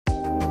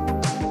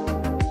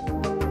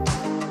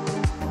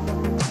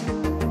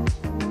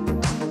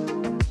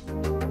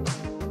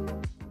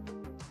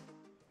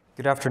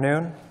Good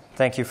afternoon.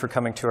 Thank you for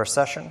coming to our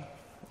session.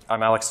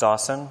 I'm Alex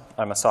Dawson.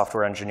 I'm a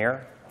software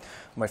engineer.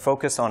 My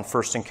focus on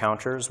First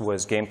Encounters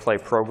was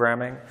gameplay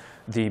programming,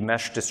 the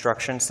mesh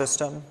destruction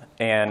system,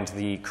 and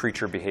the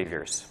creature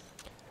behaviors.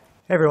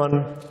 Hey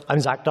everyone, I'm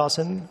Zach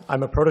Dawson.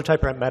 I'm a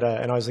prototyper at Meta,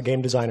 and I was a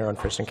game designer on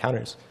First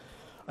Encounters.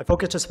 I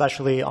focused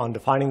especially on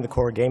defining the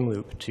core game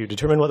loop to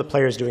determine what the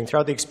player is doing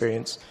throughout the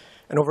experience,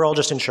 and overall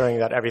just ensuring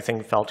that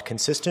everything felt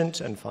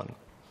consistent and fun.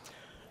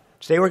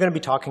 Today we're going to be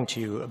talking to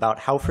you about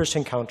how First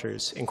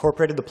Encounters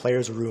incorporated the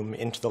player's room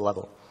into the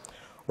level.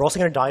 We're also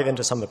going to dive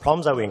into some of the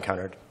problems that we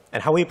encountered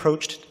and how we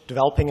approached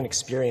developing an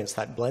experience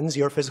that blends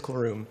your physical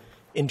room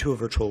into a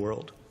virtual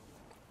world.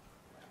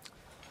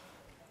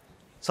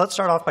 So let's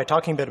start off by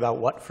talking a bit about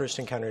what First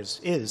Encounters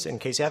is, in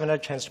case you haven't had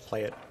a chance to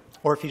play it,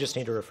 or if you just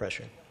need a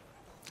refresher.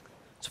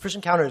 So First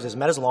Encounters is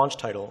Meta's launch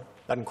title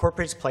that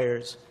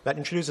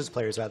introduces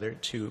players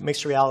to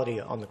mixed reality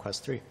on the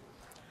Quest 3.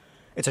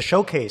 It's a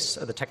showcase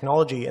of the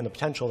technology and the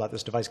potential that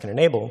this device can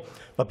enable,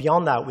 but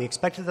beyond that, we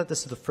expected that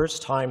this is the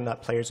first time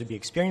that players would be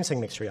experiencing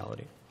mixed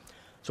reality.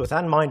 So with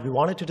that in mind, we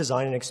wanted to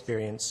design an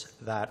experience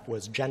that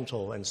was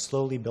gentle and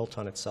slowly built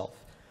on itself,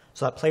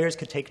 so that players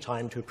could take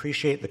time to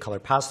appreciate the color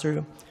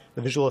pass-through,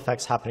 the visual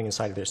effects happening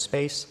inside of their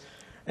space,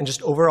 and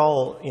just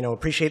overall,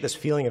 appreciate this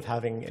feeling of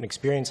having an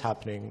experience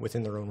happening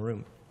within their own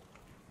room.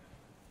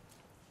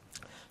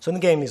 So in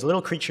the game, these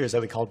little creatures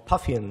that we called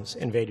Puffians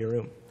invade your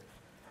room.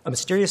 A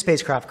mysterious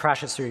spacecraft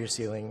crashes through your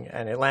ceiling,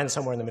 and it lands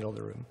somewhere in the middle of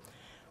the room.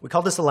 We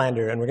called this a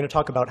lander, and we're going to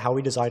talk about how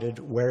we decided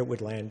where it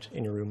would land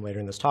in your room later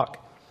in this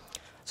talk.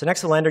 So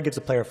next, the lander gives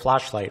the player a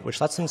flashlight,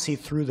 which lets them see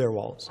through their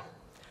walls.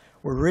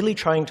 We're really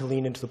trying to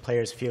lean into the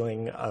player's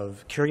feeling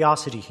of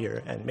curiosity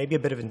here, and maybe a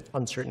bit of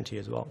uncertainty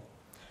as well.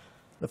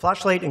 The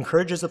flashlight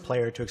encourages the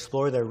player to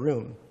explore their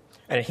room,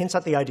 and it hints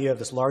at the idea of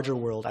this larger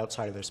world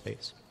outside of their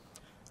space.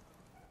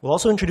 We'll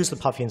also introduce the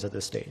Puffians at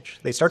this stage.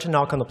 They start to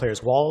knock on the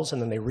player's walls,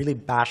 and then they really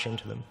bash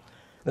into them.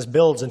 This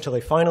builds until they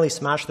finally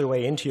smash their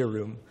way into your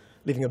room,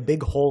 leaving a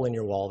big hole in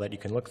your wall that you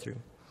can look through.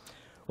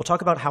 We'll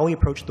talk about how we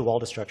approach the wall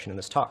destruction in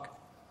this talk.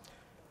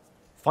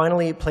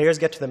 Finally, players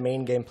get to the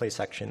main gameplay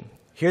section.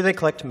 Here they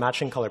collect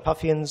matching color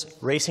Puffians,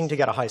 racing to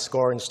get a high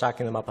score and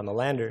stacking them up on the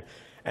lander.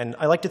 And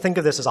I like to think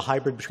of this as a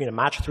hybrid between a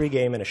match 3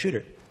 game and a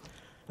shooter.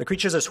 The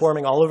creatures are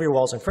swarming all over your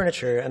walls and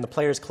furniture, and the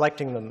player is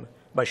collecting them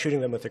by shooting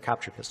them with their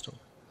capture pistol.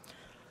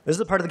 This is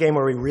the part of the game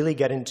where we really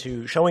get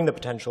into showing the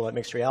potential that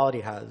mixed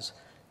reality has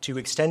to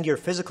extend your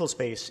physical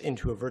space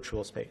into a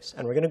virtual space.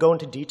 And we're going to go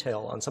into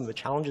detail on some of the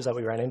challenges that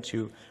we ran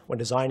into when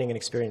designing an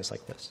experience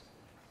like this.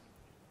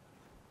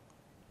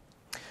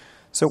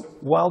 So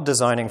while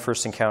designing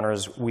First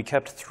Encounters, we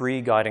kept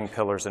 3 guiding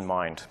pillars in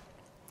mind.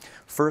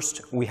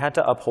 First, we had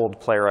to uphold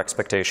player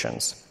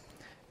expectations.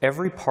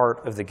 Every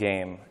part of the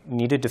game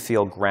needed to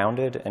feel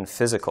grounded and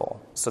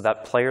physical so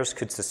that players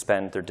could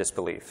suspend their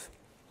disbelief.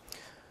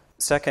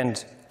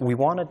 Second, we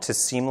wanted to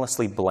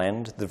seamlessly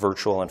blend the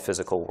virtual and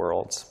physical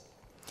worlds.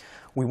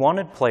 We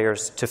wanted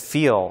players to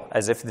feel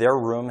as if their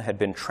room had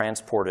been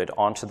transported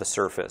onto the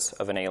surface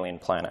of an alien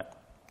planet.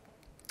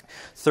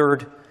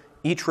 Third,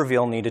 each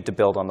reveal needed to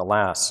build on the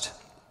last.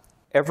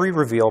 Every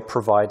reveal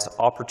provides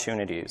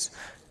opportunities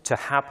to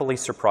happily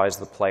surprise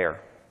the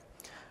player.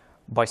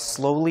 By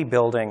slowly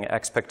building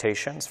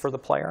expectations for the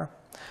player,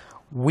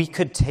 we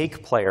could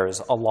take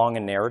players along a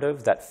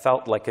narrative that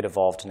felt like it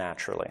evolved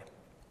naturally.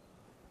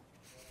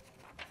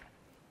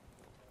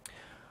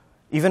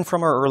 Even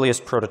from our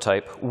earliest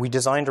prototype, we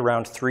designed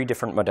around 3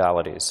 different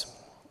modalities.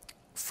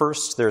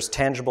 First, there's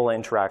tangible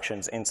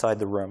interactions inside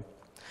the room,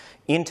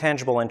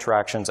 intangible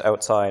interactions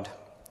outside,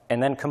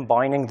 and then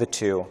combining the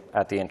 2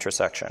 at the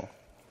intersection.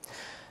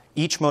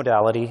 Each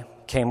modality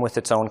came with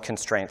its own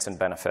constraints and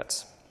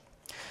benefits.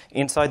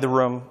 Inside the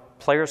room,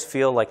 players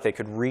feel like they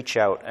could reach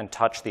out and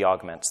touch the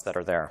augments that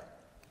are there.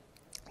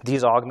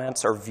 These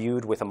augments are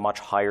viewed with a much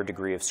higher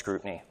degree of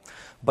scrutiny,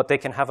 but they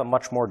can have a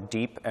much more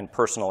deep and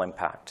personal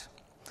impact.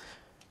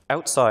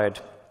 Outside,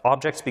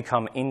 objects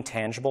become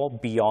intangible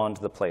beyond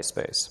the play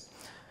space.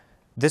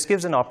 This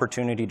gives an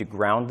opportunity to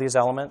ground these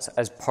elements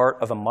as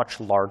part of a much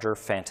larger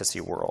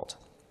fantasy world.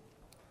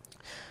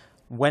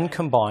 When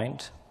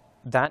combined,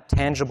 that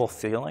tangible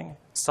feeling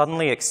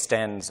suddenly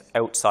extends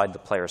outside the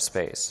player's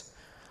space.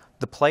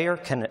 The player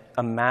can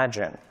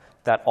imagine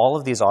that all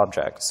of these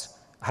objects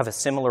have a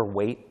similar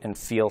weight and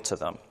feel to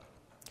them.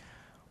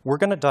 We're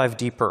going to dive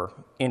deeper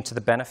into the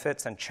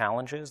benefits and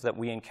challenges that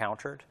we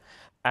encountered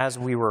as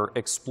we were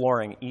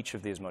exploring each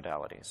of these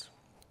modalities.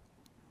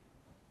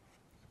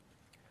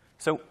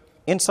 So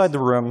inside the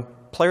room,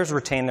 players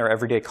retain their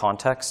everyday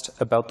context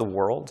about the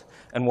world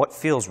and what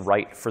feels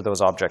right for those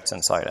objects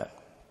inside it.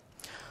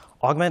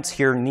 Augments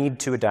here need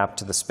to adapt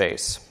to the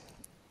space.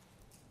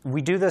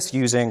 We do this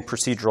using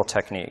procedural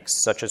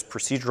techniques, such as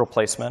procedural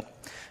placement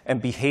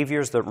and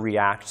behaviors that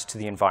react to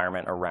the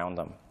environment around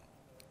them.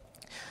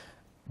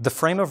 The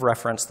frame of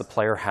reference the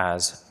player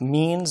has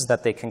means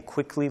that they can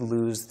quickly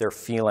lose their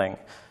feeling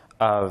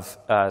of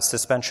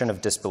suspension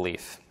of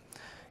disbelief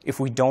if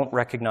we don't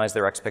recognize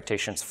their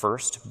expectations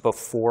first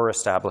before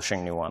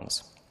establishing new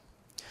ones.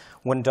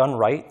 When done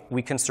right,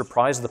 we can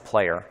surprise the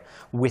player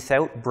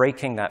without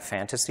breaking that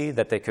fantasy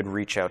that they could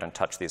reach out and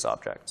touch these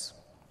objects.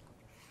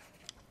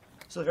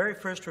 So the very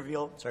first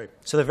reveal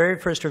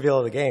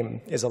of the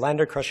game is a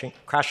lander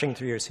crashing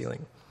through your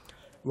ceiling.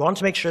 We wanted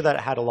to make sure that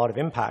it had a lot of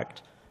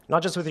impact,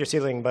 not just with your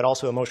ceiling, but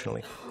also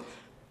emotionally.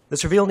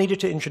 This reveal needed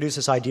to introduce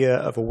this idea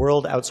of a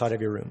world outside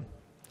of your room.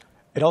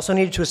 It also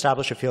needed to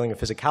establish a feeling of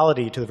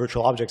physicality to the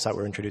virtual objects that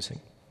we're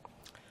introducing.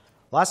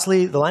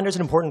 Lastly, the lander is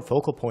an important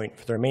focal point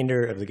for the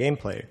remainder of the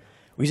gameplay.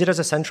 We use it as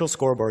a central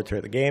scoreboard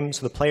throughout the game,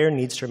 so the player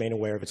needs to remain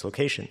aware of its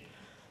location.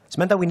 This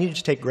meant that we needed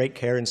to take great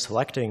care in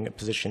selecting a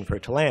position for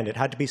it to land. It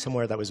had to be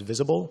somewhere that was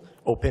visible,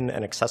 open,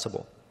 and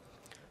accessible.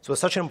 So with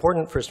such an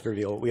important first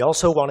reveal, we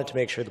also wanted to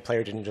make sure the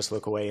player didn't just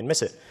look away and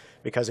miss it,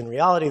 because in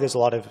reality, there's a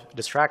lot of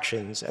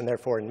distractions, and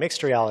therefore in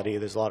mixed reality,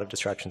 there's a lot of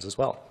distractions as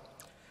well.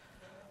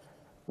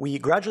 We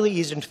gradually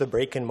eased into the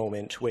break-in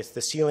moment with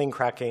the ceiling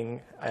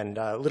cracking and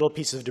little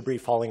pieces of debris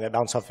falling that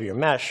bounce off of your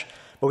mesh,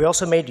 but we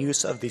also made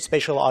use of the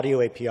spatial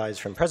audio APIs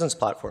from Presence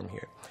Platform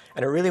here,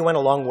 and it really went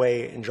a long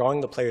way in drawing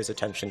the player's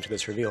attention to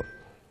this reveal.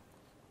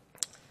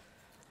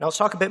 Now let's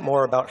talk a bit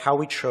more about how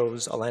we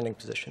chose a landing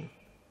position.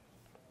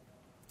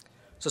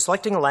 So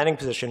selecting a landing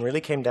position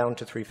really came down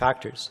to three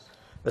factors: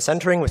 the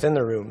centering within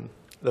the room,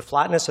 the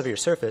flatness of your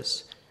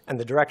surface, and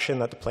the direction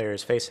that the player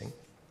is facing.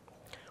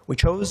 We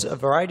chose a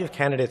variety of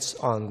candidates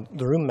on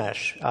the room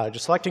mesh,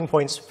 just selecting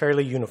points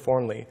fairly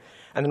uniformly,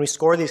 and then we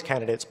score these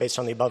candidates based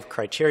on the above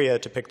criteria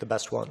to pick the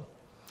best one.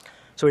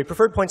 So we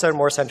preferred points that are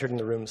more centered in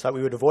the room so that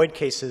we would avoid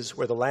cases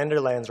where the lander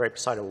lands right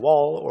beside a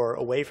wall or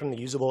away from the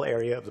usable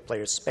area of the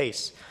player's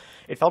space.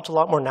 It felt a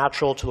lot more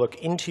natural to look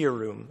into your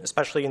room,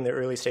 especially in the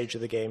early stage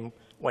of the game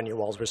when your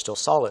walls were still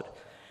solid.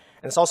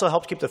 And this also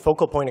helped keep the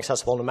focal point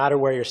accessible no matter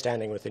where you're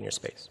standing within your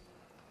space.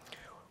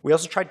 We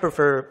also tried to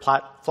prefer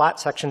flat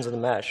sections of the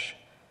mesh,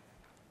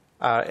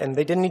 and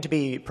they didn't need to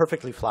be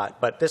perfectly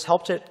flat, but this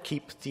helped it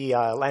keep the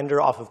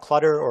lander off of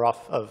clutter or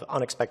off of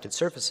unexpected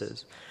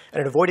surfaces,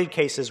 and it avoided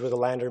cases where the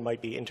lander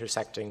might be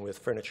intersecting with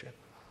furniture.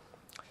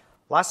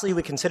 Lastly,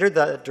 we considered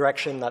the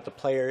direction that the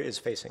player is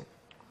facing.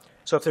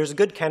 So if there's a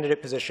good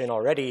candidate position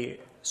already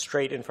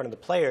straight in front of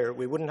the player,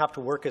 we wouldn't have to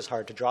work as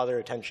hard to draw their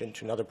attention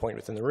to another point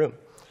within the room.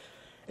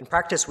 In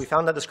practice, we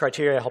found that this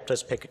criteria helped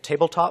us pick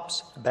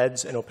tabletops,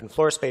 beds, and open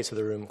floor space of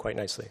the room quite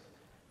nicely.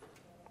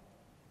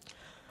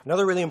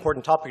 Another really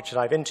important topic to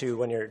dive into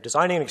when you're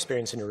designing an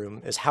experience in your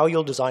room is how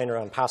you'll design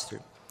around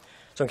pass-through.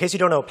 So in case you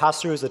don't know,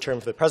 pass-through is the term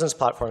for the Presence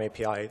Platform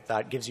API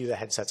that gives you the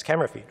headset's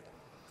camera feed.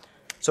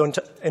 So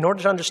in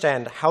order to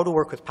understand how to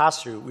work with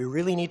pass-through, we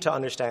really need to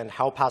understand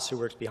how pass-through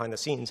works behind the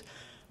scenes,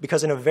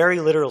 because in a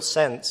very literal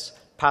sense,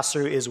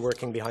 pass-through is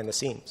working behind the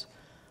scenes.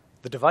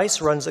 The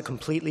device runs a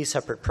completely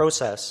separate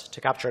process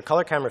to capture a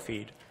color camera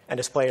feed and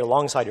display it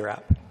alongside your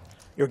app.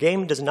 Your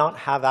game does not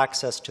have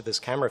access to this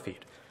camera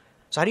feed.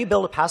 So how do you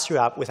build a pass-through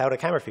app without a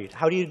camera feed?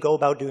 How do you go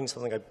about doing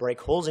something like break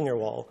holes in your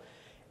wall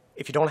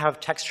if you don't have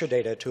texture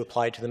data to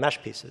apply to the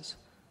mesh pieces?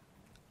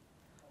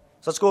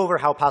 So let's go over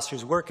how pass-through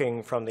is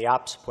working from the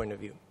app's point of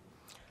view.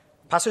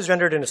 Pass-through is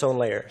rendered in its own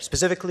layer.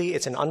 Specifically,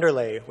 it's an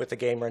underlay with the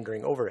game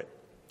rendering over it.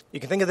 You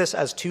can think of this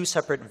as two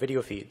separate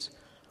video feeds.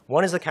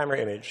 One is the camera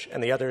image,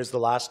 and the other is the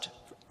last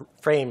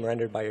frame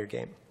rendered by your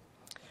game.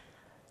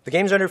 The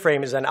game's rendered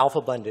frame is then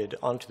alpha blended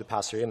onto the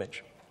pass-through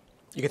image.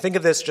 You can think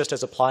of this just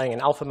as applying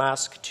an alpha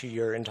mask to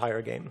your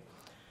entire game.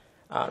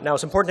 Now,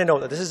 it's important to note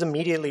that this is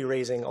immediately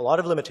raising a lot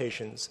of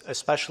limitations,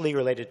 especially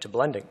related to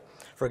blending.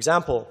 For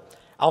example,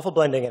 alpha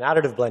blending and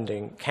additive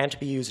blending can't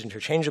be used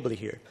interchangeably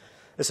here.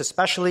 This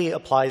especially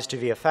applies to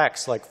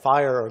VFX like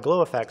fire or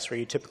glow effects, where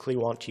you typically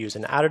want to use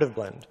an additive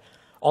blend.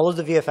 All of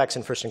the VFX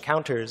in First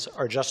Encounters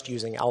are just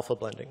using alpha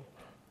blending.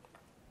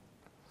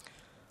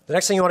 The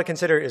next thing you want to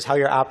consider is how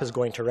your app is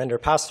going to render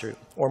pass-through,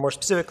 or more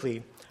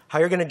specifically, how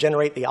you're going to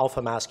generate the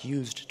alpha mask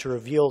used to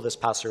reveal this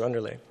pass-through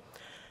underlay.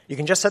 You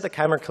can just set the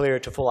camera clear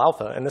to full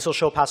alpha, and this will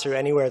show pass-through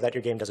anywhere that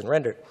your game doesn't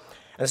render.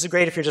 And this is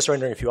great if you're just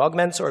rendering a few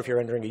augments or if you're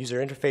rendering a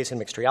user interface in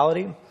mixed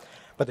reality.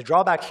 But the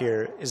drawback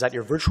here is that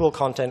your virtual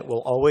content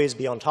will always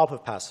be on top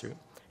of pass-through.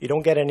 You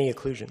don't get any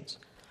occlusions.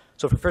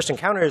 So for First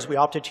Encounters, we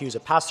opted to use a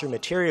pass-through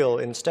material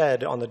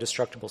instead on the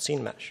destructible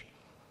scene mesh.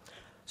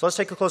 So let's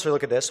take a closer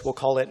look at this. We'll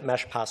call it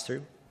mesh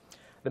pass-through.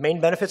 The main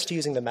benefits to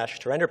using the mesh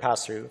to render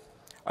pass-through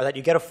are that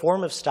you get a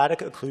form of static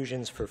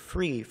occlusions for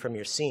free from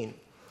your scene.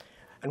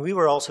 And we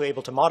were also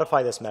able to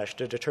modify this mesh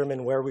to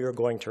determine where we were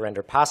going to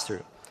render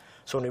pass-through.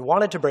 So when we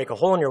wanted to break a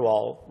hole in your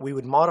wall, we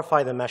would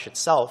modify the mesh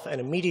itself and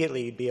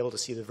immediately be able to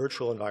see the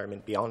virtual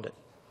environment beyond it.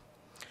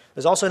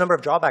 There's also a number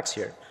of drawbacks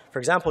here. For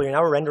example, you're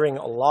now rendering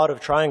a lot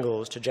of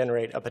triangles to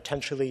generate a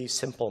potentially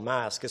simple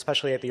mask,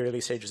 especially at the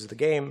early stages of the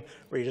game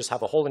where you just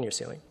have a hole in your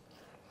ceiling.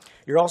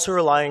 You're also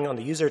relying on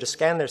the user to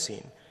scan their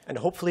scene and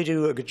hopefully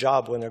do a good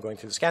job when they're going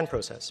through the scan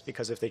process,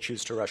 because if they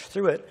choose to rush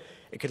through it,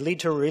 it could lead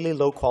to really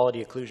low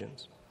quality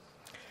occlusions.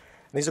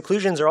 And these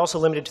occlusions are also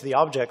limited to the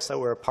objects that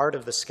were a part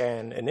of the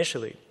scan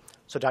initially.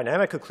 So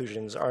dynamic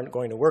occlusions aren't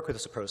going to work with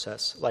this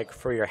process, like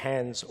for your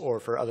hands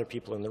or for other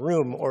people in the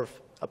room, or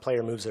if a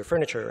player moves their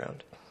furniture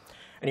around.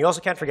 And you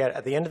also can't forget,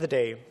 at the end of the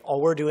day, all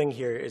we're doing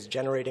here is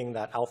generating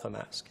that alpha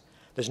mask.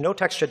 There's no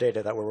texture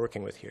data that we're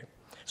working with here.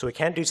 So we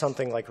can't do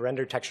something like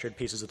render textured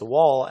pieces of the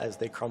wall as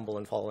they crumble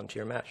and fall into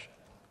your mesh.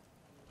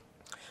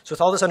 So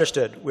with all this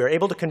understood, we are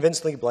able to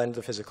convincingly blend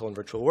the physical and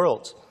virtual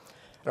worlds.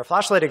 And our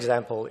flashlight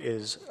example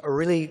is a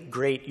really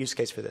great use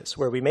case for this,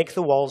 where we make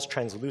the walls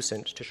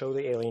translucent to show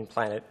the alien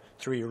planet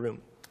through your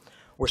room.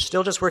 We're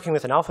still just working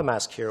with an alpha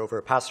mask here over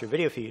a pass-through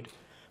video feed,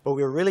 but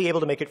we were really able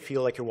to make it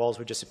feel like your walls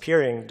were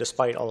disappearing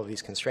despite all of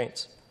these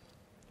constraints.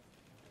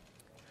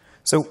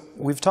 So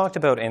we've talked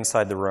about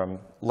inside the room.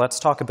 Let's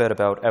talk a bit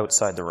about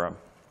outside the room.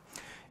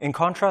 In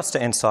contrast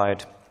to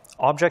inside,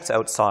 objects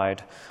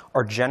outside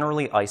are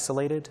generally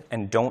isolated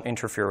and don't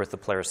interfere with the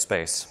player's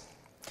space.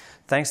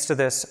 Thanks to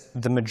this,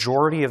 the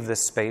majority of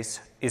this space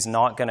is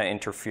not going to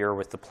interfere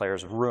with the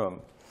player's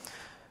room.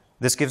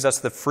 This gives us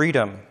the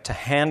freedom to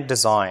hand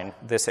design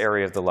this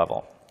area of the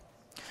level.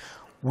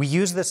 We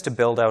use this to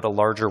build out a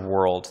larger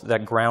world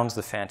that grounds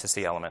the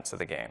fantasy elements of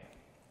the game.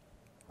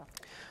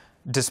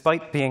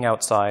 Despite being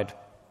outside,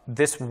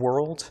 this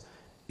world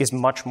is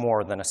much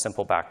more than a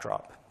simple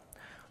backdrop.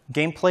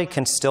 Gameplay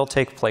can still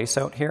take place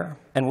out here,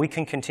 and we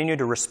can continue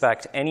to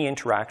respect any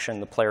interaction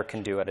the player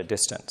can do at a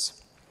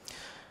distance.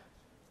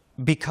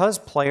 Because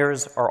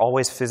players are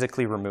always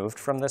physically removed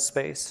from this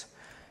space,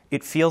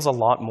 it feels a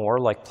lot more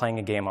like playing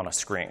a game on a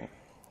screen.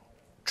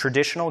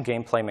 Traditional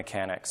gameplay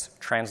mechanics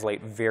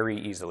translate very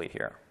easily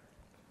here.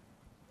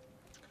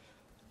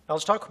 Now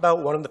let's talk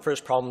about one of the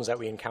first problems that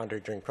we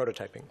encountered during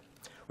prototyping.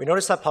 We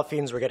noticed that puff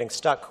fiends were getting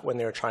stuck when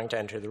they were trying to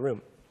enter the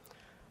room.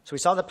 So we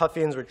saw that puff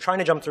fiends were trying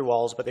to jump through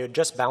walls, but they would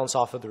just bounce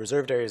off of the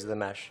reserved areas of the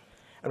mesh.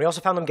 And we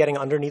also found them getting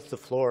underneath the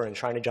floor and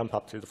trying to jump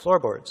up through the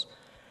floorboards.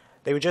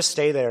 They would just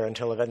stay there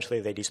until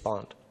eventually they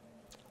despawned.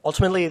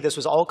 Ultimately, this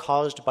was all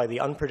caused by the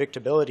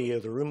unpredictability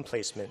of the room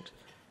placement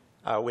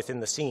within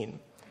the scene.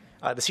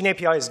 The scene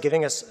API is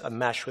giving us a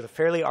mesh with a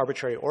fairly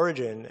arbitrary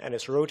origin, and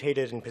it's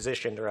rotated and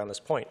positioned around this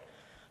point.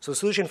 So the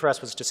solution for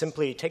us was to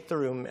simply take the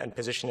room and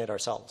position it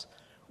ourselves.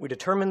 We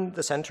determined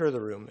the center of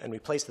the room, and we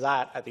placed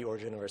that at the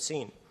origin of our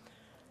scene.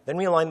 Then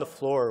we aligned the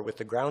floor with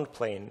the ground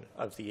plane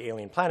of the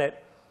alien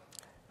planet,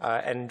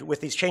 and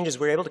with these changes,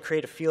 we were able to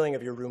create a feeling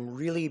of your room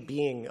really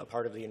being a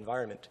part of the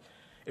environment.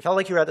 It felt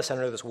like you were at the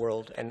center of this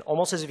world, and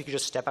almost as if you could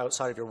just step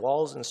outside of your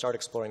walls and start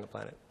exploring the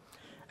planet.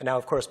 And now,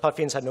 of course, puff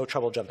fiends had no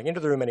trouble jumping into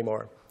the room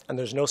anymore, and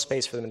there's no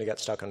space for them to get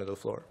stuck under the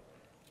floor.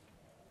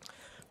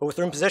 But with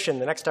room position,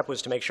 the next step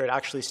was to make sure it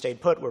actually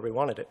stayed put where we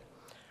wanted it.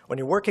 When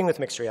you're working with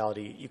mixed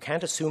reality, you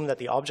can't assume that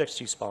the objects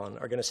you spawn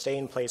are going to stay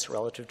in place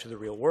relative to the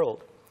real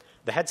world.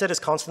 The headset is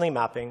constantly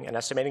mapping and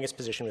estimating its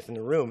position within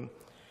the room,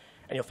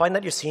 and you'll find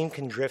that your scene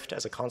can drift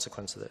as a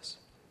consequence of this.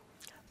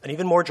 An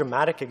even more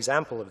dramatic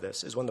example of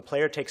this is when the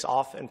player takes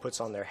off and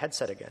puts on their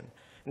headset again.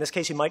 In this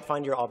case, you might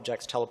find your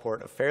objects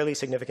teleport a fairly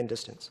significant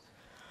distance.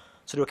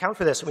 So to account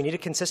for this, we need a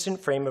consistent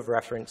frame of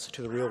reference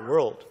to the real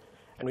world,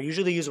 and we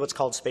usually use what's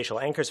called spatial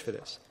anchors for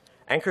this.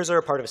 Anchors are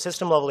a part of a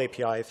system-level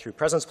API through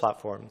Presence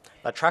Platform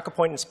that track a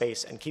point in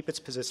space and keep its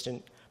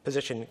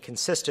position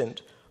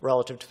consistent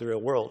relative to the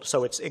real world.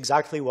 So it's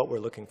exactly what we're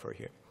looking for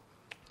here.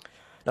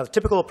 Now, the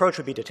typical approach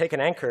would be to take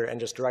an anchor and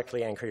just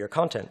directly anchor your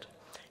content.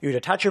 You would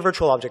attach your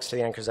virtual objects to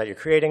the anchors that you're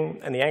creating,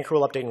 and the anchor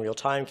will update in real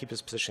time, keep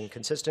its position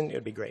consistent. It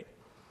would be great.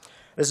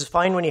 This is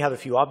fine when you have a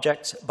few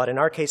objects, but in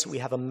our case, we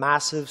have a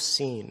massive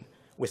scene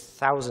with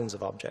thousands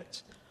of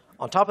objects.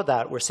 On top of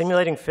that, we're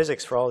simulating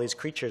physics for all these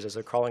creatures as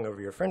they're crawling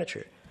over your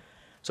furniture.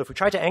 So if we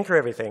tried to anchor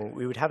everything,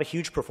 we would have a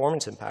huge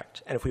performance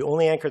impact. And if we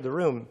only anchored the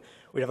room,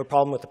 we'd have a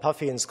problem with the puff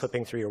fiends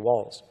clipping through your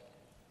walls.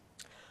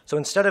 So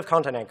instead of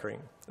content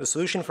anchoring, the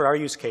solution for our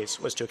use case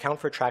was to account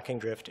for tracking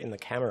drift in the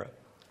camera.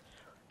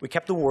 We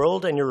kept the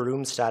world and your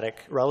room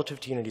static relative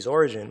to Unity's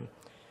origin,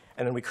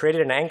 and then we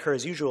created an anchor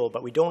as usual,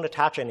 but we don't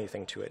attach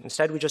anything to it.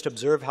 Instead, we just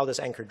observe how this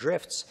anchor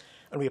drifts,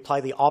 and we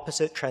apply the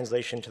opposite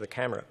translation to the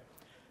camera.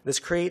 This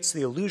creates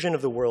the illusion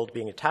of the world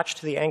being attached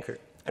to the anchor,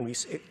 and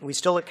we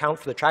still account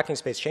for the tracking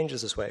space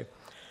changes this way,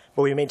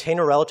 but we maintain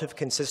a relative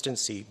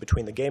consistency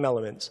between the game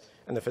elements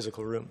and the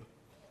physical room.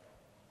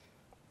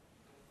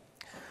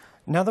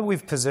 Now that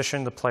we've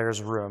positioned the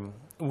player's room,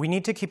 we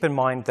need to keep in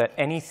mind that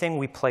anything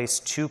we place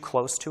too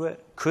close to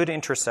it could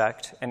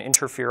intersect and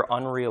interfere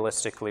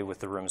unrealistically with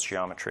the room's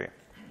geometry.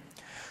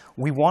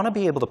 We want to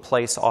be able to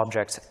place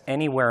objects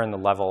anywhere in the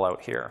level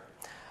out here,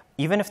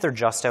 even if they're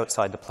just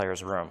outside the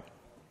player's room.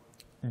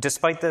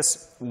 Despite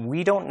this,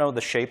 we don't know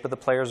the shape of the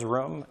player's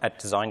room at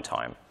design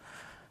time.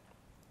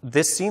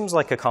 This seems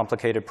like a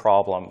complicated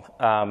problem,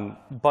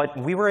 but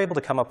we were able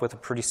to come up with a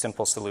pretty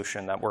simple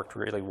solution that worked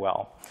really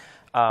well.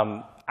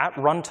 At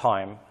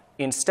runtime,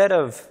 instead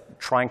of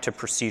trying to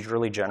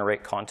procedurally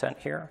generate content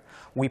here,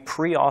 we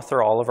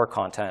pre-author all of our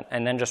content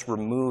and then just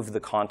remove the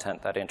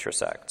content that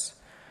intersects.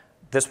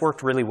 This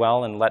worked really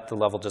well and let the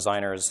level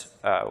designers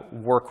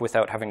work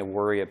without having to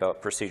worry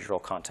about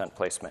procedural content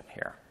placement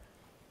here.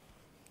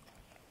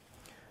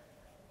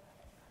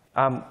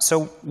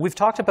 So we've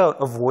talked about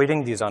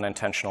avoiding these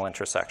unintentional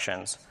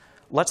intersections.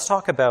 Let's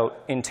talk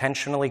about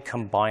intentionally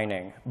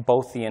combining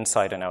both the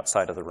inside and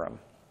outside of the room.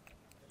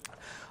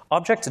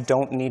 Objects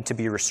don't need to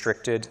be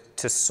restricted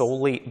to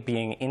solely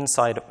being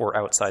inside or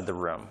outside the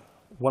room.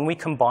 When we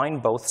combine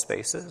both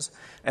spaces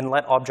and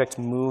let objects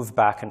move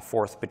back and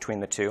forth between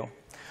the two,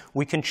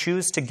 we can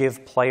choose to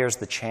give players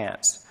the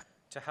chance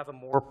to have a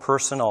more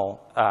personal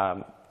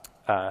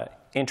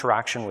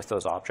interaction with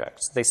those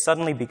objects. They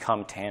suddenly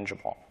become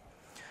tangible.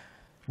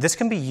 This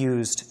can be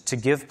used to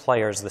give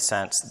players the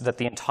sense that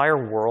the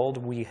entire world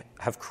we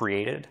have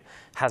created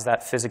has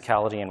that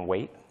physicality and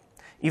weight,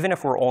 even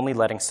if we're only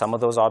letting some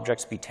of those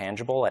objects be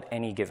tangible at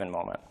any given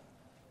moment.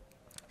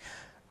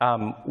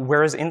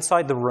 Whereas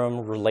inside the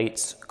room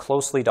relates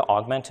closely to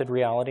augmented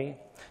reality,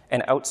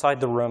 and outside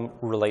the room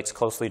relates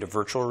closely to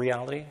virtual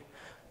reality,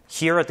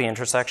 here at the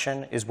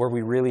intersection is where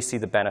we really see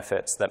the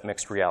benefits that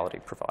mixed reality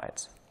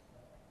provides.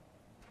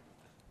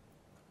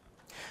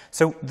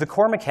 So the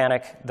core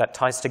mechanic that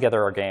ties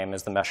together our game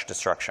is the mesh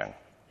destruction.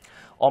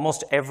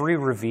 Almost every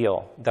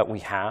reveal that we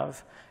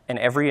have and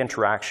every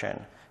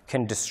interaction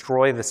can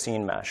destroy the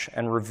scene mesh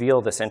and reveal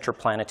this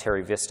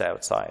interplanetary vista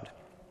outside.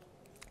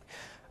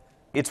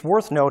 It's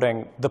worth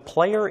noting the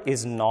player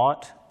is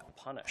not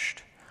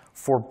punished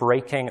for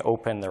breaking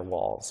open their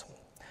walls.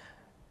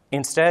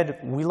 Instead,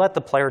 we let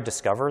the player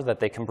discover that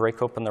they can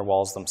break open their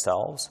walls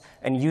themselves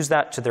and use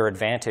that to their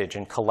advantage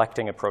in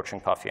collecting approaching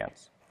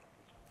Puffians.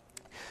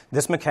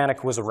 This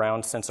mechanic was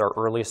around since our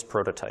earliest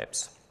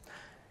prototypes.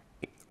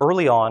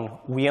 Early on,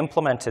 we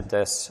implemented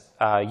this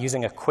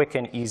using a quick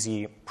and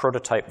easy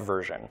prototype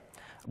version,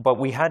 but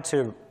we had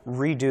to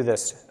redo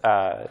this,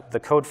 the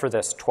code for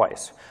this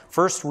twice.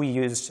 First, we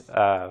used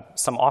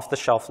some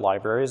off-the-shelf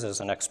libraries as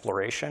an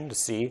exploration to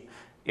see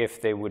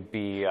if they would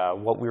be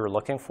what we were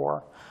looking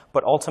for.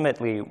 But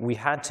ultimately, we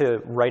had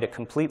to write a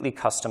completely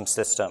custom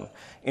system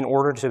in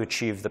order to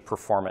achieve the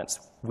performance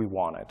we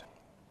wanted.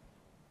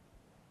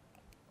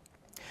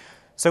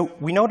 So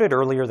we noted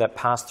earlier that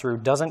pass-through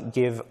doesn't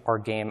give our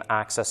game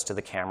access to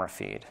the camera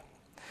feed.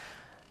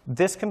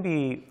 This can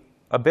be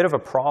a bit of a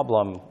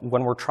problem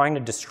when we're trying to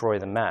destroy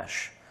the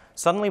mesh.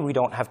 Suddenly, we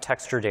don't have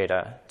texture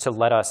data to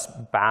let us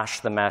bash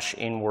the mesh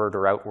inward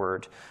or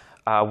outward.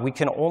 We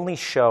can only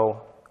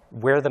show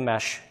where the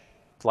mesh,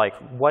 like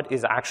what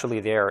is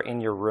actually there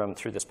in your room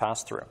through this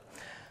pass-through.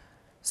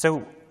 So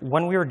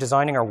when we were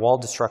designing our wall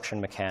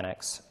destruction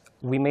mechanics,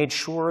 we made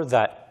sure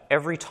that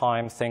every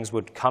time things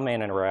would come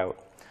in and out,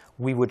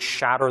 we would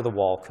shatter the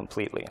wall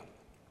completely.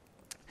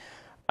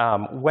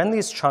 When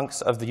these chunks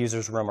of the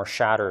user's room are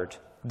shattered,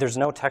 there's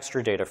no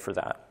texture data for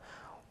that.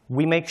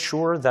 We make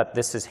sure that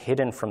this is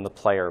hidden from the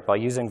player by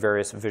using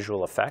various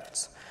visual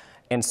effects.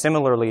 And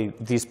similarly,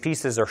 these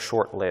pieces are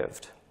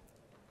short-lived.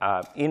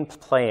 In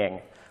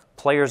playing,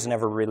 players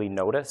never really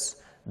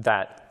notice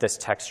that this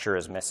texture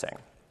is missing.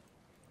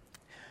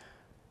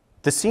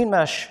 The scene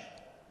mesh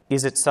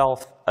is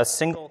itself a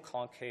single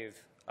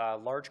concave,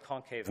 large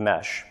concave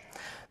mesh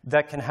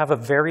that can have a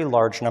very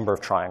large number of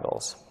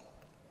triangles,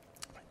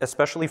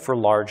 especially for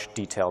large,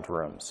 detailed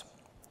rooms.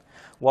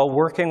 While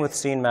working with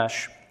scene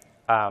mesh,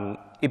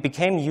 it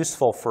became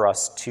useful for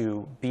us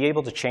to be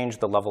able to change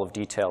the level of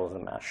detail of the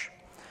mesh.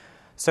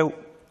 So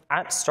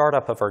at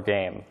startup of our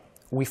game,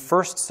 we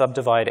first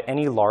subdivide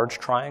any large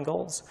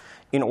triangles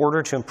in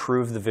order to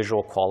improve the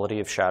visual quality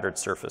of shattered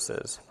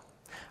surfaces.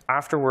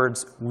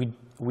 Afterwards,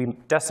 we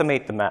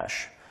decimate the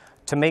mesh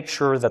to make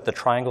sure that the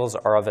triangles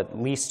are of at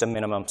least a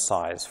minimum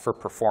size for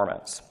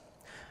performance.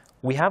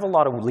 We have a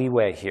lot of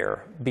leeway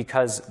here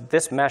because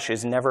this mesh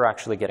is never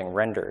actually getting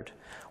rendered.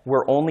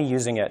 We're only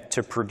using it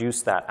to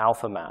produce that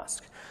alpha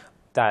mask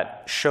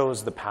that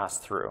shows the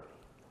pass-through.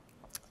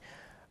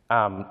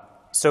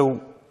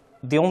 So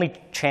the only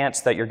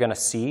chance that you're going to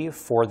see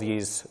for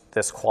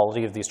this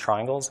quality of these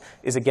triangles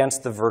is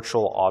against the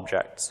virtual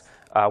objects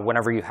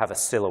whenever you have a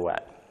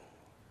silhouette.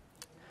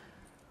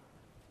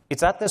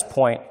 It's at this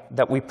point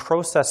that we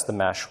process the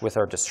mesh with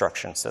our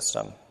destruction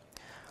system.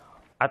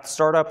 At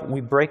startup,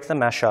 we break the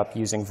mesh up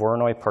using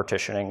Voronoi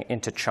partitioning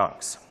into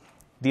chunks.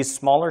 These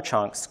smaller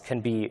chunks can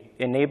be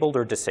enabled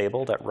or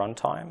disabled at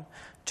runtime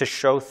to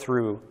show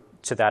through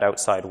to that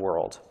outside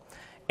world.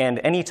 And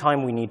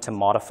anytime we need to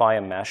modify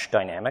a mesh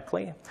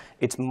dynamically,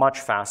 it's much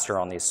faster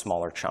on these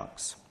smaller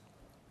chunks.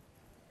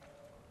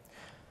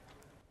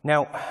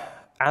 Now,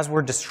 as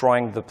we're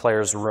destroying the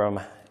player's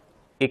room,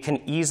 it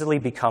can easily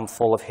become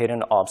full of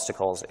hidden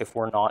obstacles if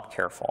we're not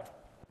careful.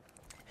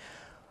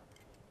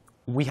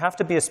 We have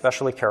to be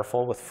especially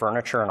careful with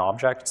furniture and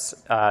objects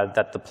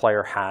that the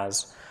player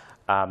has,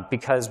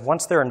 because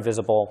once they're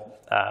invisible,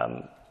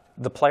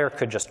 the player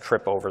could just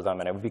trip over them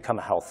and it would become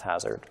a health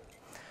hazard.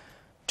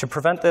 To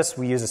prevent this,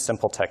 we use a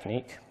simple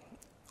technique.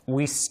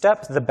 We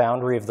step the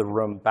boundary of the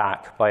room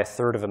back by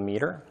 1/3 of a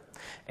meter,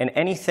 and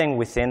anything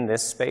within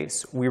this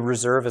space we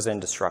reserve as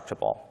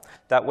indestructible.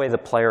 That way the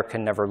player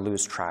can never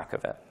lose track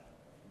of it.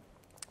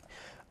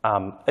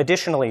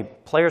 Additionally,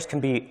 players can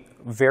be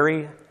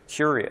very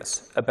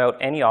curious about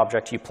any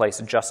object you place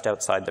just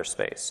outside their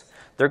space.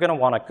 They're going to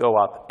want to go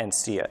up and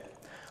see it.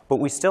 But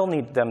we still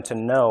need them to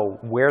know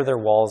where their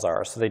walls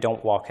are so they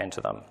don't walk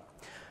into them.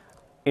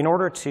 In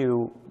order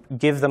to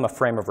give them a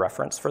frame of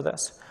reference for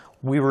this,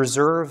 We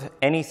reserve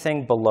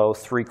anything below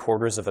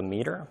 3/4 of a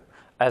meter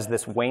as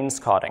this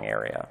wainscoting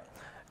area.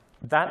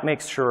 That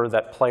makes sure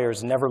that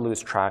players never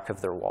lose track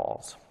of their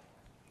walls.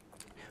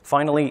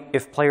 Finally,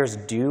 if players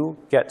do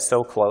get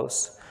so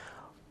close,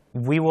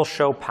 we will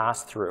show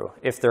pass-through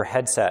if their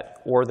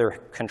headset or their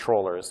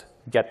controllers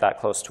get that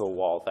close to a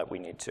wall that we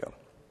need to.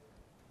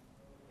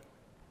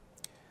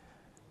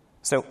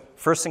 So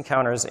First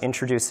Encounters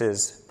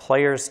introduces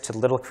players to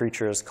little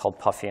creatures called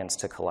Puffians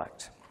to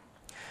collect.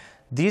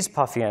 These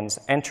Puffians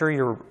enter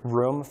your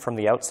room from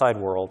the outside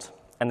world,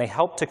 and they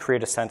help to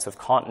create a sense of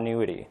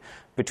continuity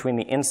between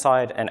the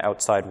inside and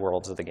outside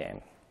worlds of the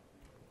game.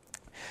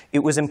 It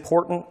was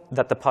important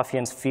that the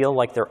Puffians feel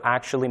like they're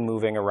actually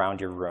moving around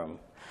your room,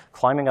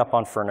 climbing up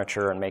on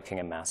furniture and making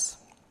a mess.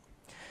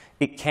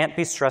 It can't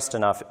be stressed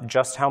enough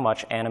just how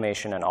much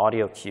animation and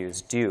audio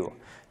cues do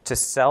to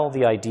sell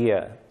the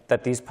idea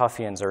that these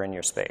Puffians are in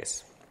your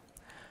space.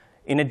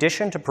 In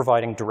addition to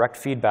providing direct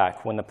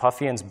feedback when the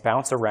Puffians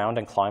bounce around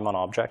and climb on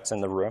objects in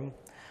the room,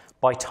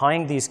 by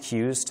tying these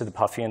cues to the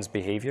Puffians'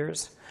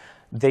 behaviors,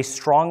 they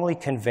strongly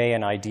convey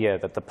an idea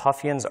that the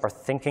Puffians are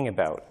thinking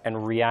about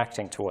and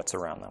reacting to what's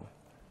around them.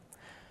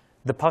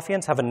 The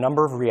Puffians have a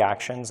number of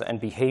reactions and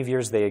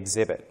behaviors they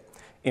exhibit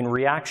in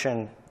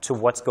reaction to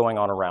what's going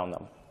on around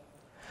them.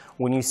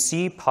 When you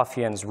see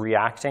Puffians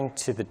reacting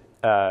to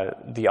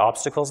the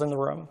obstacles in the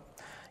room,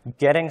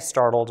 getting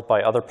startled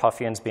by other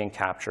Puffians being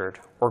captured,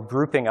 or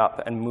grouping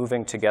up and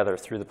moving together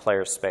through the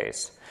player's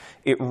space,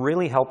 it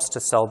really helps to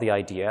sell the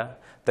idea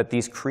that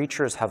these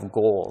creatures have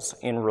goals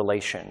in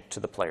relation to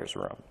the player's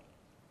room.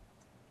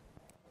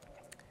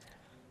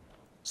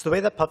 So the way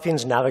that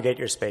Puffians navigate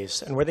your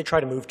space and where they try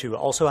to move to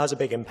also has a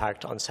big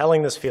impact on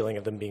selling this feeling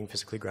of them being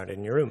physically grounded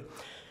in your room.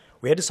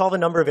 We had to solve a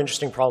number of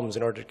interesting problems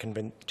in order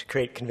to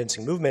create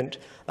convincing movement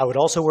that would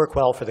also work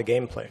well for the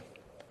gameplay.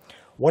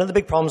 One of the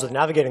big problems with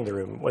navigating the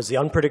room was the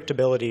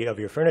unpredictability of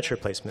your furniture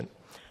placement.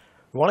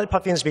 We wanted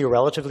Puffians to be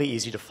relatively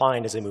easy to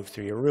find as they moved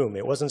through your room.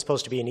 It wasn't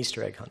supposed to be an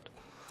Easter egg hunt.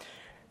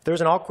 If there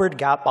was an awkward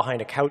gap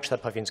behind a couch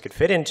that Puffians could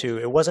fit into,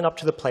 it wasn't up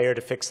to the player to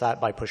fix that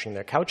by pushing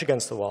their couch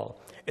against the wall.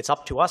 It's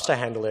up to us to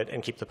handle it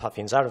and keep the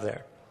Puffians out of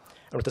there.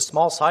 And with the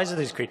small size of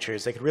these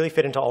creatures, they could really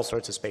fit into all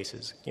sorts of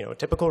spaces. You know, a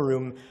typical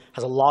room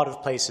has a lot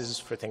of places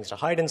for things to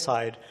hide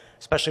inside,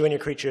 especially when your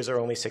creatures are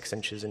only 6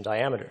 inches in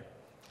diameter.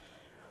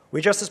 We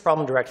address this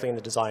problem directly in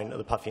the design of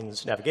the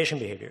Puffians' navigation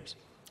behaviors.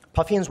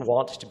 Puffians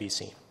want to be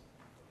seen.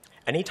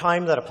 Any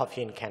time that a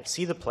Puffian can't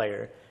see the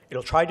player,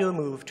 it'll try to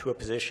move to a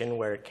position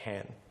where it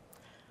can.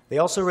 They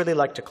also really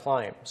like to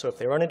climb, so if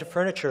they run into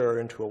furniture or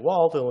into a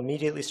wall, they'll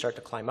immediately start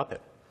to climb up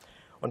it.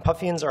 When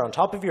Puffians are on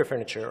top of your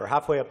furniture or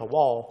halfway up a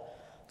wall,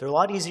 they're a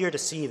lot easier to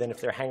see than if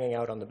they're hanging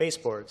out on the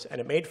baseboards, and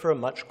it made for a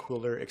much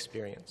cooler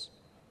experience.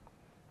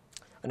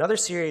 Another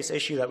serious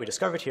issue that we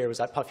discovered here was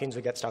that Puffians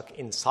would get stuck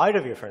inside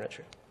of your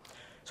furniture.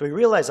 So we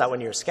realized that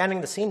when you were scanning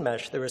the scene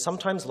mesh, there were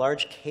sometimes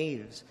large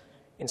caves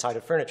inside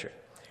of furniture.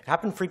 It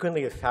happened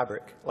frequently with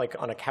fabric, like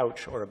on a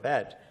couch or a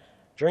bed.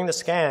 During the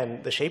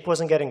scan, the shape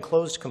wasn't getting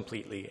closed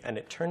completely, and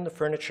it turned the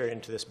furniture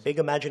into this big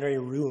imaginary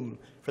room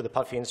for the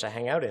Puffians to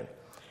hang out in.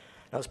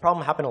 Now, this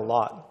problem happened a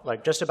lot.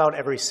 Like, just about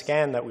every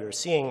scan that we were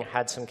seeing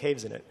had some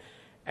caves in it.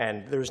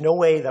 And there was no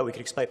way that we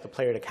could expect the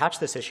player to catch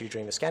this issue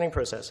during the scanning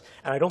process,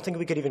 and I don't think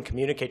we could even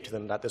communicate to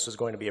them that this was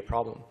going to be a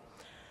problem.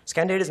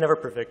 Scan data is never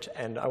perfect,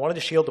 and I wanted to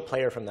shield the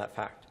player from that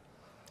fact.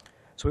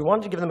 So we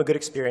wanted to give them a good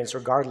experience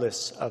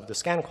regardless of the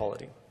scan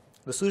quality.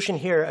 The solution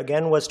here,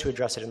 again, was to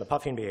address it in the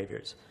Puffian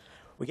behaviors.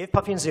 We gave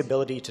Puffians the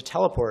ability to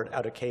teleport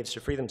out of caves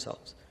to free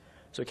themselves.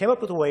 So we came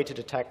up with a way to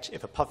detect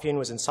if a Puffian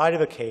was inside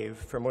of a cave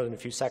for more than a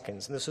few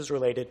seconds, and this was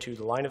related to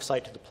the line of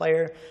sight to the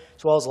player,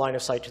 as well as line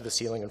of sight to the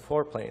ceiling and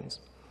floor planes.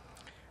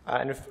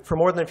 And if for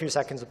more than a few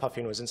seconds the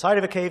Puffian was inside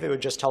of a cave, it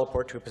would just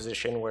teleport to a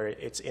position where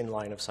it's in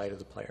line of sight of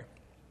the player.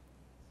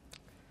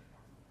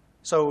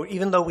 So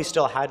even though we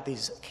still had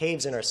these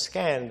caves in our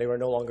scan, they were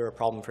no longer a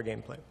problem for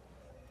gameplay.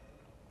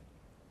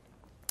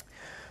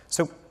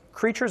 So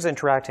creatures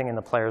interacting in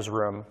the player's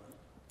room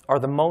are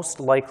the most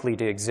likely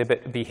to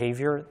exhibit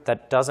behavior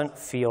that doesn't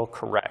feel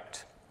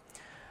correct.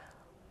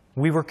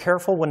 We were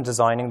careful when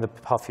designing the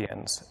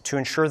Puffians to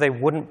ensure they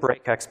wouldn't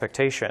break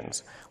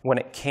expectations when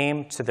it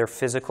came to their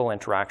physical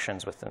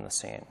interactions within the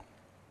scene.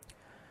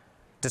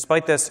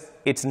 Despite this,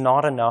 it's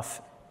not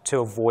enough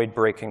to avoid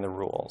breaking the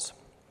rules.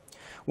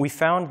 We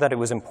found that it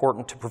was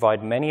important to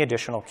provide many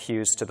additional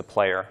cues to the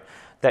player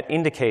that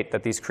indicate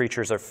that these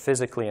creatures are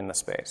physically in the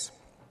space.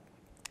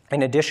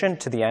 In addition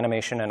to the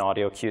animation and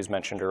audio cues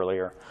mentioned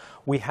earlier,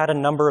 we had a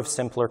number of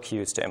simpler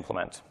cues to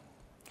implement.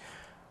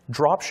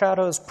 Drop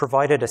shadows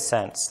provided a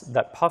sense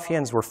that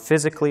Puffians were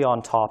physically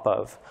on top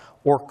of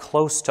or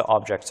close to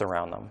objects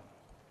around them.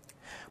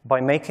 By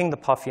making the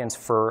Puffians'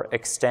 fur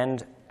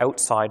extend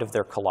outside of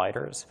their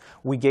colliders,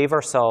 we gave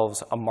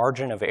ourselves a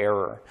margin of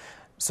error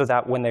so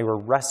that when they were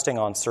resting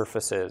on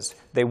surfaces,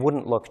 they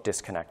wouldn't look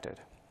disconnected.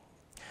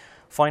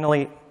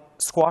 Finally,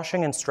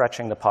 squashing and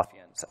stretching the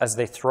Puffians as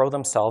they throw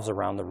themselves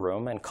around the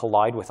room and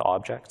collide with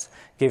objects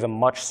gave a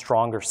much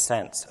stronger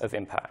sense of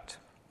impact.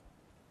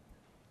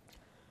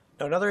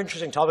 Now, another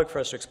interesting topic for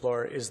us to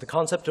explore is the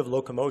concept of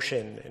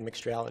locomotion in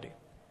mixed reality.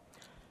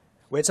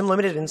 We had some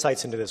limited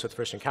insights into this with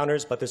First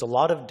Encounters, but there's a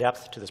lot of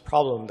depth to this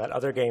problem that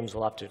other games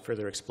will have to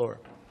further explore.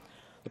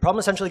 The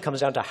problem essentially comes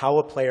down to how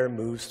a player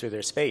moves through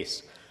their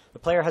space. The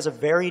player has a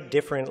very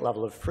different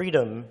level of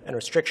freedom and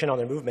restriction on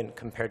their movement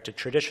compared to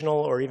traditional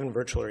or even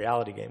virtual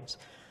reality games.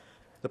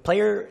 The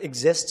player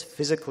exists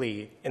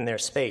physically in their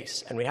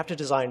space, and we have to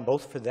design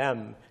both for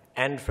them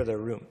and for their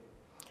room.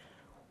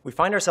 We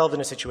find ourselves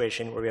in a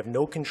situation where we have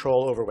no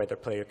control over where the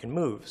player can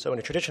move. So in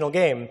a traditional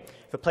game,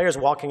 if a player is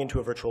walking into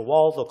a virtual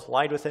wall, they'll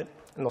collide with it,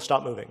 and they'll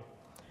stop moving.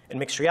 In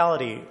mixed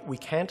reality, we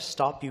can't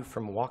stop you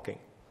from walking.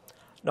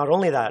 Not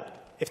only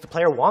that, if the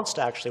player wants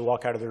to actually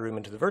walk out of the room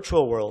into the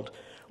virtual world,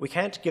 we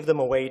can't give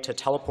them a way to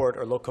teleport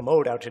or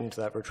locomote out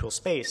into that virtual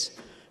space,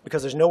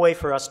 because there's no way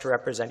for us to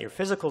represent your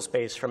physical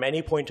space from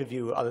any point of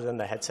view other than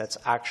the headset's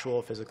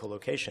actual physical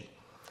location.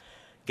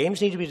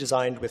 Games need to be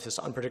designed with this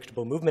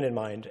unpredictable movement in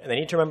mind, and they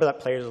need to remember that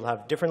players will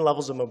have different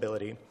levels of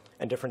mobility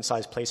and different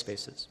size play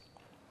spaces.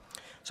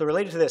 So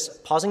related to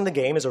this, pausing the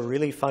game is a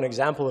really fun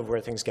example of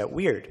where things get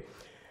weird.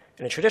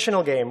 In a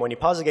traditional game, when you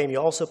pause the game, you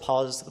also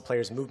pause the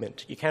player's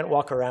movement. You can't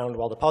walk around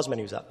while the pause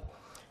menu's up.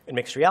 In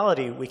mixed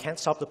reality, we can't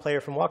stop the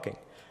player from walking.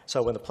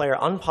 So when the player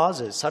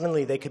unpauses,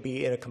 suddenly they could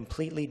be in a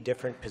completely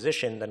different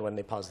position than when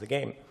they pause the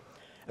game.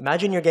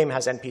 Imagine your game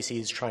has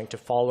NPCs trying to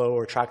follow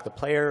or track the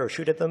player or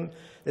shoot at them.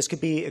 This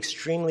could be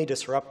extremely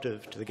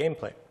disruptive to the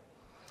gameplay.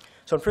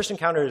 So in First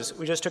Encounters,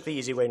 we just took the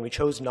easy way and we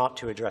chose not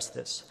to address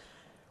this.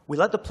 We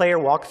let the player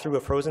walk through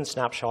a frozen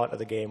snapshot of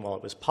the game while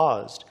it was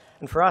paused.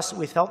 And for us,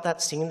 we felt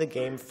that seeing the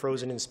game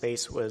frozen in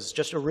space was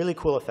just a really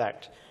cool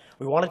effect.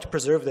 We wanted to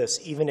preserve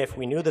this even if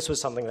we knew this was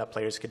something that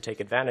players could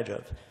take advantage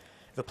of.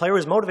 If the player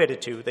was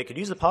motivated to, they could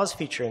use the pause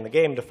feature in the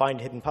game to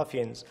find hidden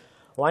Puffians,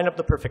 line up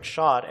the perfect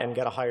shot, and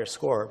get a higher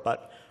score.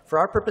 But for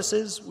our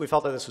purposes, we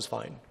felt that this was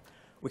fine.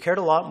 We cared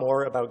a lot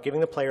more about giving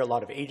the player a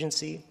lot of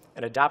agency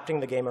and adapting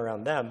the game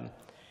around them.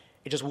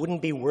 It just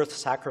wouldn't be worth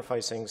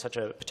sacrificing such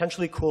a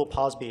potentially cool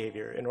pause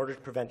behavior in order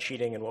to prevent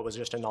cheating in what was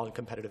just a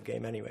non-competitive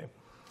game anyway.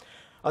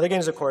 Other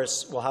games, of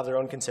course, will have their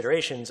own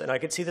considerations, and I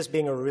could see this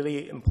being a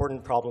really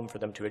important problem for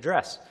them to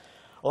address,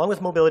 along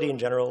with mobility in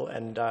general,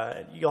 and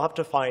you'll have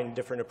to find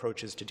different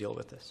approaches to deal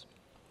with this.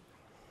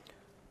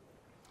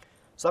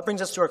 So that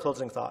brings us to our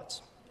closing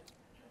thoughts.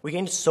 We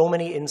gained so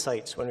many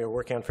insights when we were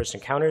working on First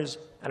Encounters,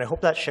 and I hope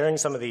that sharing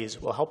some of these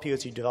will help you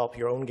as you develop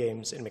your own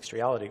games in mixed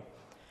reality.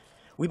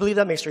 We believe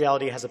that mixed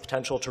reality has the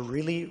potential to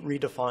really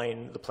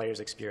redefine the player's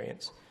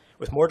experience,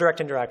 with more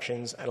direct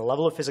interactions and a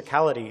level of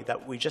physicality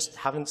that we just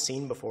haven't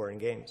seen before in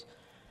games.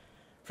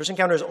 First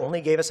Encounters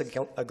only gave us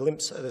a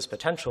glimpse of this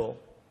potential,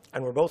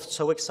 and we're both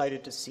so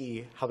excited to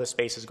see how the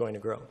space is going to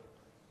grow.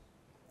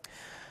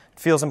 It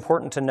feels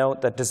important to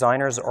note that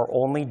designers are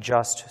only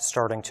just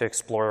starting to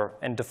explore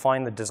and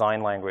define the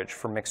design language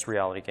for mixed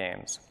reality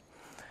games.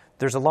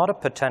 There's a lot of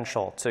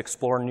potential to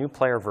explore new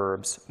player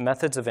verbs,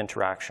 methods of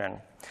interaction,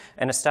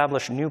 and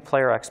establish new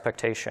player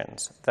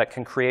expectations that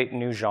can create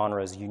new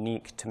genres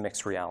unique to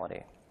mixed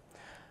reality.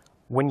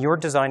 When you're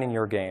designing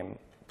your game,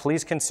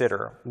 please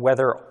consider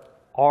whether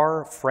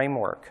our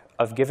framework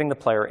of giving the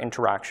player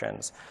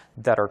interactions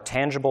that are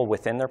tangible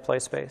within their play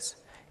space,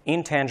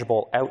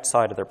 intangible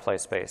outside of their play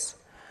space,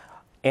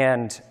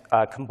 and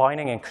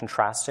combining and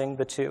contrasting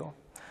the two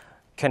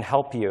can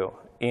help you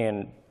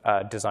in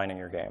designing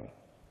your game.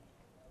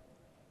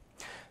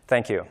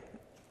 Thank you.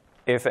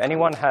 If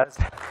anyone has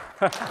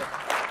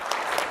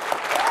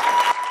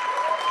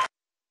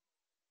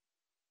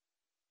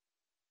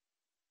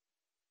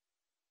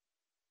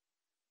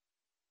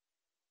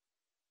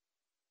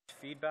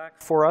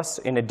feedback for us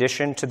in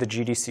addition to the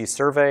GDC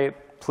survey,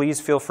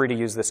 please feel free to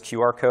use this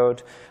QR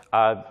code.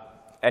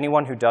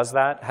 Anyone who does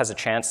that has a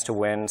chance to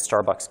win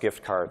Starbucks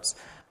gift cards.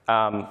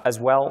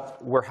 As well,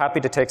 we're happy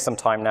to take some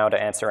time now to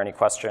answer any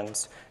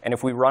questions. And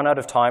if we run out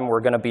of time,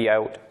 we're going to be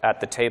out at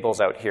the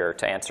tables out here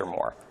to answer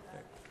more.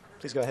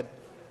 Please go ahead.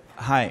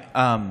 Hi.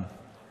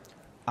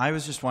 I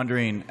was just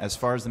wondering, as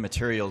far as the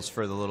materials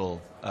for the little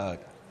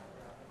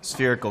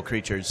spherical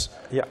creatures,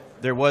 yeah.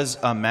 There was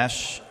a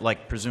mesh,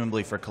 like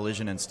presumably for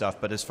collision and stuff,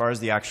 but as far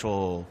as the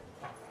actual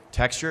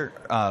texture,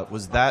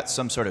 was that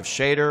some sort of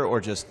shader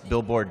or just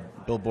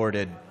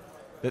billboarded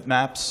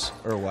bitmaps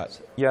or what?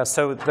 Yeah,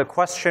 so the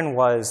question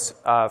was,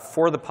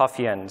 for the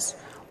Puffians,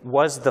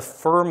 was the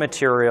fur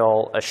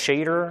material a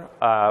shader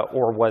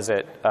or was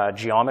it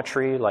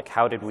geometry? Like,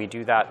 how did we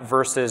do that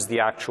versus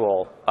the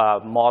actual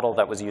model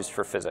that was used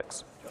for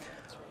physics?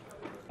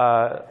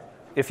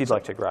 If you'd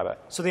like to grab it.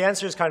 So the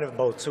answer is kind of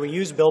both. So we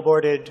use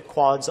billboarded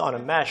quads on a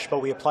mesh,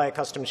 but we apply a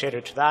custom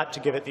shader to that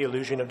to give it the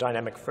illusion of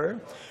dynamic fur.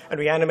 And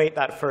we animate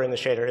that fur in the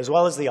shader, as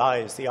well as the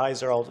eyes. The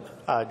eyes are all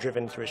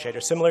driven through a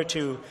shader, similar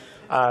to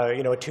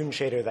a toon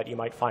shader that you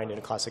might find in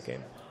a classic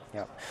game.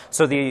 Yeah.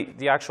 So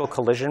the actual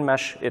collision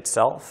mesh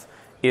itself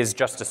is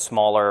just a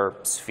smaller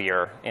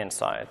sphere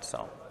inside.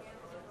 So.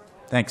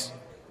 Thanks.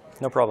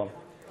 No problem.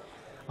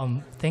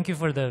 Thank you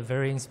for the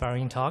very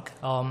inspiring talk.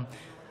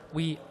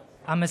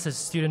 I'm as a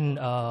student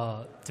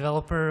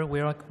developer,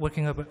 we're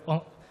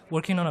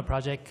working on a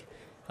project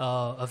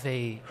of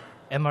a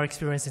MR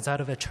experience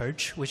inside of a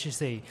church, which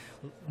is a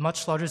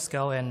much larger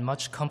scale and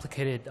much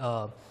complicated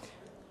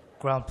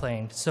ground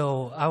plane.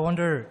 So I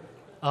wonder,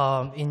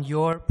 in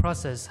your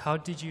process, how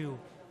did you,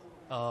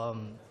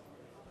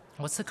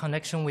 what's the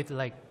connection with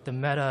like the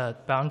meta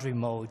boundary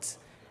modes,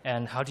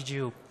 and how did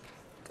you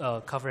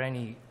cover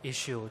any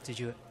issue? Did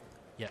you,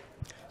 yeah.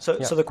 So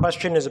the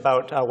question is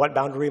about what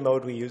boundary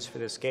mode we use for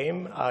this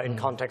game in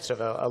context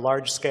of a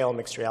large-scale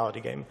mixed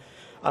reality game.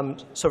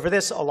 So for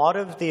this, a lot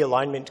of the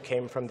alignment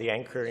came from the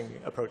anchoring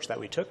approach that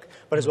we took,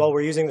 but as well,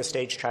 we're using the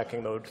stage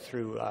tracking mode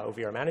through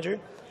OVR Manager.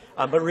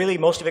 But really,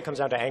 most of it comes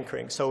down to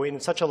anchoring. So in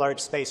such a large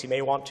space, you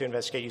may want to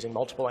investigate using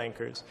multiple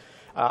anchors.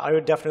 I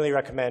would definitely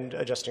recommend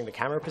adjusting the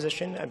camera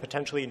position and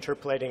potentially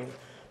interpolating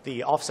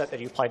the offset that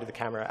you apply to the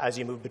camera as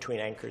you move between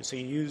anchors. So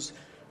you use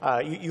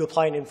you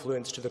apply an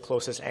influence to the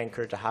closest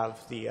anchor to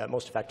have the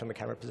most effect on the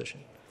camera position.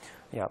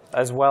 Yeah.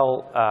 As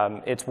well,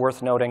 it's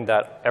worth noting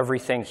that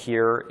everything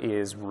here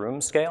is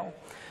room scale.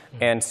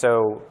 And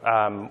so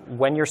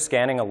when you're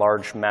scanning a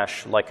large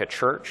mesh like a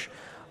church,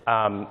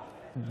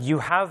 you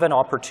have an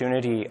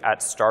opportunity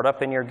at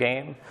startup in your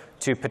game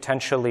to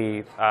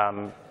potentially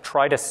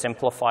try to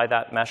simplify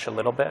that mesh a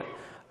little bit.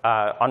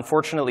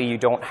 Unfortunately, you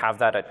don't have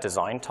that at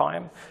design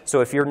time.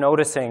 So if you're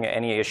noticing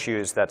any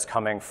issues that's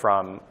coming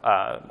from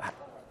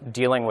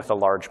dealing with a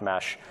large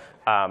mesh,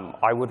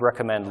 I would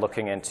recommend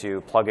looking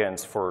into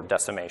plugins for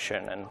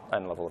decimation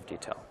and level of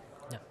detail.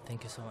 Yeah,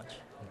 thank you so much.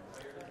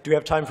 Do we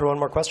have time for one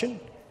more question?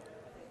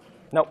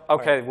 No,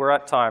 OK, right. We're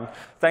at time.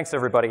 Thanks,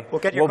 everybody.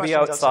 We'll be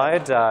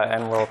outside,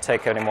 and we'll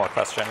take any more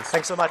questions.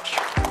 Thanks so much.